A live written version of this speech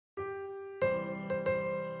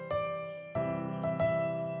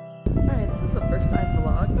first time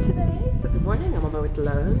vlog today. So good morning, I'm on my way to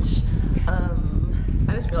lunch.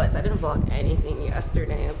 I just realized I didn't vlog anything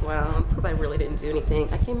yesterday as well. It's because I really didn't do anything.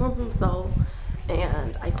 I came home from Seoul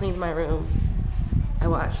and I cleaned my room. I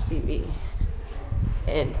watched TV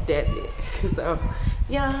and that's it. So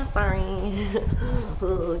yeah, sorry.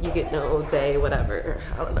 You get no day, whatever.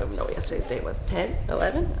 I don't even know what yesterday's date was. 10,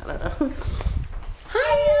 11? I don't know.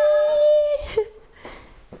 Hi!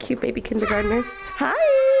 Cute baby kindergartners. Hi!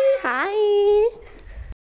 Hi!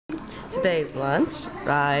 Today's lunch,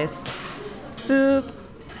 rice, soup,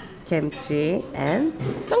 kimchi, and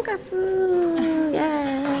tonkatsu.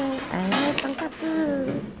 Yeah, I love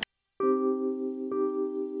tonkatsu.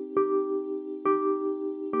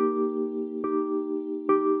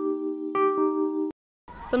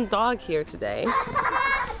 Some dog here today.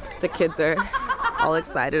 The kids are all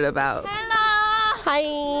excited about. Hello. Hi.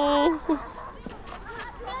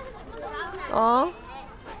 Oh.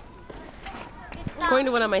 According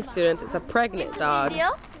to one of my students, it's a pregnant dog.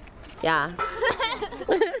 Yeah.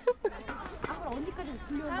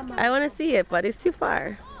 I want to see it, but it's too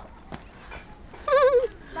far.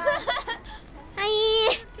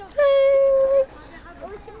 Hi.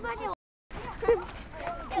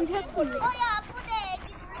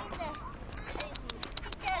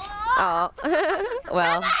 Oh,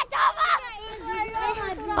 well.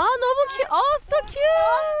 Oh, 너무 cute. Oh, so cute.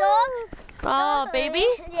 Oh, baby?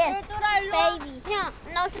 Yes, baby.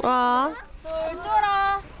 Oh.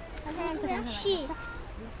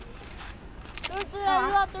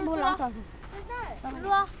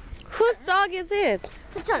 Whose dog is it?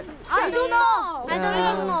 I don't know. I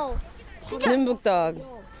don't know. Numbuk dog.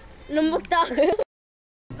 Numbuk dog.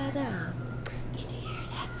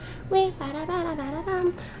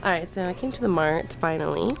 Alright, so I came to the mart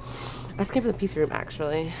finally. I just came from the PC room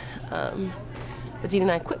actually. But Dean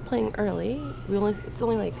and I quit playing early. It's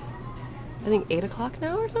only like I think 8 o'clock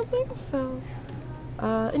now or something. So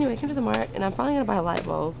anyway, I came to the mart and I'm finally gonna buy a light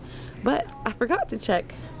bulb. But I forgot to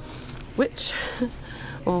check which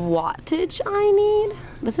wattage I need.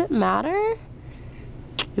 Does it matter?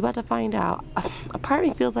 We're about to find out. A part of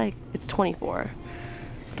me feels like it's 24,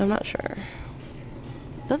 but I'm not sure.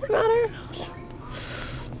 Does it matter?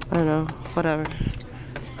 I don't know. Whatever.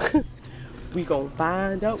 We gonna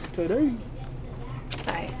find out today.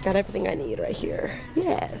 Alright, got everything I need right here.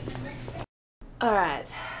 Yes. Alright.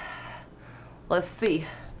 Let's see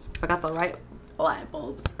if I got the right light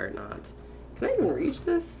bulbs or not. Can I even reach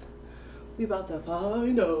this? We about to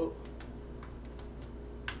find out.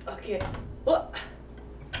 Okay. What?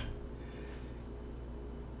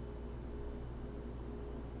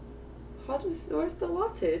 Where's the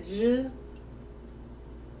wattage?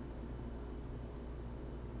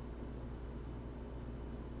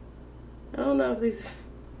 I don't know if this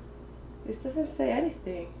doesn't say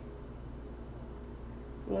anything.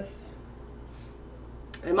 Unless,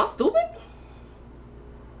 am I stupid?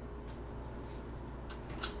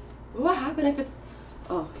 What happened if it's,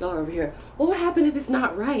 oh, y'all are over here. What would happen if it's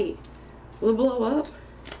not right? Will it blow up?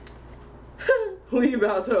 We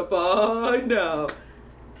about to find out.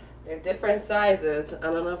 They're different sizes. I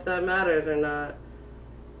don't know if that matters or not.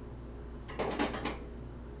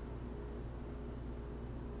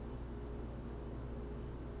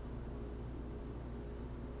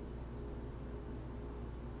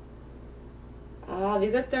 Ah,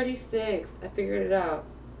 these are 36. I figured it out.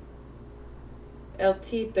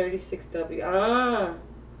 LT 36W. Ah.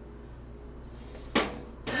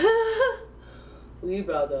 We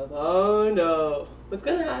about to find out. What's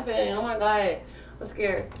gonna happen? Oh my god. I'm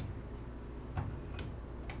scared.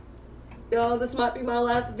 Y'all, this might be my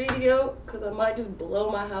last video because I might just blow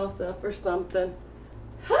my house up or something.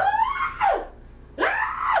 Ah!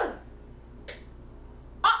 Ah!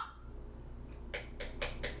 Ah!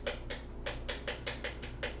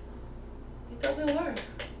 It doesn't work.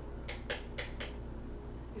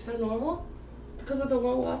 Is that normal? Because of the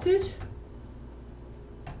wrong wattage?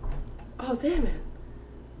 Oh, damn it.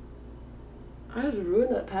 I just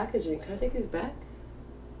ruined that packaging. Can I take these back?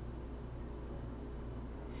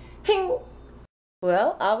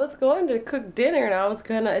 Well, I was going to cook dinner and I was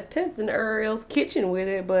going to attempt an Ariel's kitchen with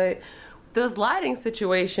it, but this lighting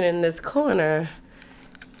situation in this corner,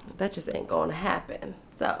 that just ain't going to happen.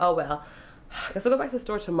 So, oh well. I guess I'll go back to the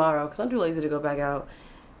store tomorrow because I'm too lazy to go back out,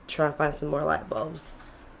 try and find some more light bulbs.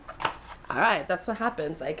 Alright, that's what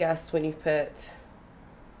happens, I guess, when you put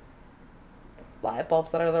light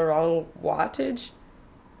bulbs that are the wrong wattage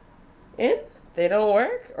in. They don't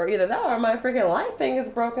work, or either that or my freaking light thing is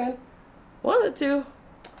broken. One of the two.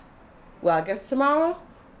 Well, I guess tomorrow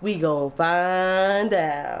we gonna find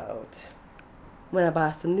out when I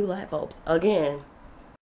buy some new light bulbs again.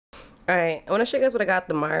 Alright, I want to show you guys what I got at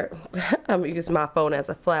the mart. I'm using my phone as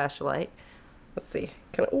a flashlight. Let's see.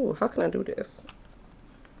 How can I do this?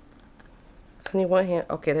 I need one hand.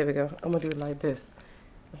 Okay, there we go. I'm gonna do it like this.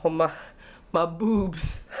 Hold my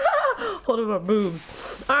boobs. Holding my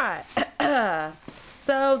boobs. Alright.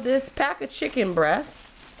 So this pack of chicken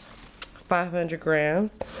breast, 500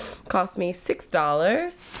 grams, cost me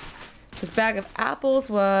 $6. This bag of apples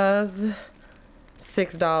was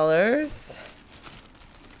 $6.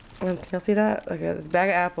 Can y'all see that? Okay, this bag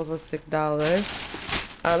of apples was $6.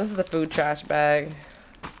 This is a food trash bag.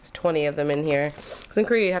 There's 20 of them in here. Because in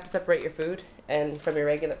Korea you have to separate your food and from your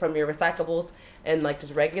recyclables and like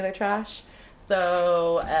just regular trash.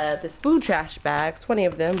 So this food trash bag, 20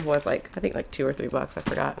 of them, was like I think like $2 or $3. I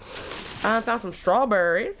forgot. I found some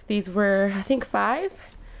strawberries. These were I think $5.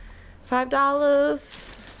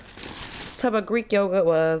 This tub of Greek yogurt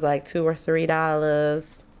was like $2 or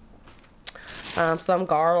 $3. Some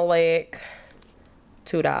garlic,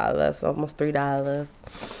 $2, almost $3.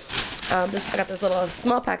 I got this little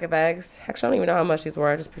small packet bags. Actually, I don't even know how much these were.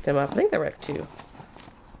 I just picked them up. I think they were like $2. I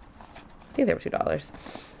think they were $2.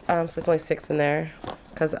 So there's only 6 in there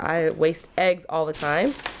because I waste eggs all the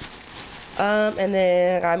time. And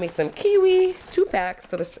then I got me some kiwi, 2 packs.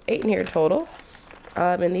 So there's 8 in here total.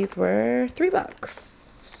 And these were $3.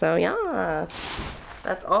 So yeah.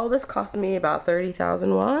 That's all this cost me, about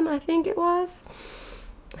 30,000 won, I think it was.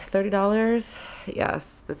 $30.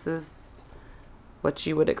 Yes, this is what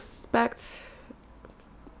you would expect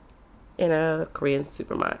in a Korean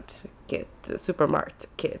supermarket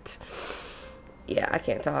kit. Yeah, I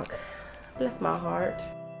can't talk. Bless my heart.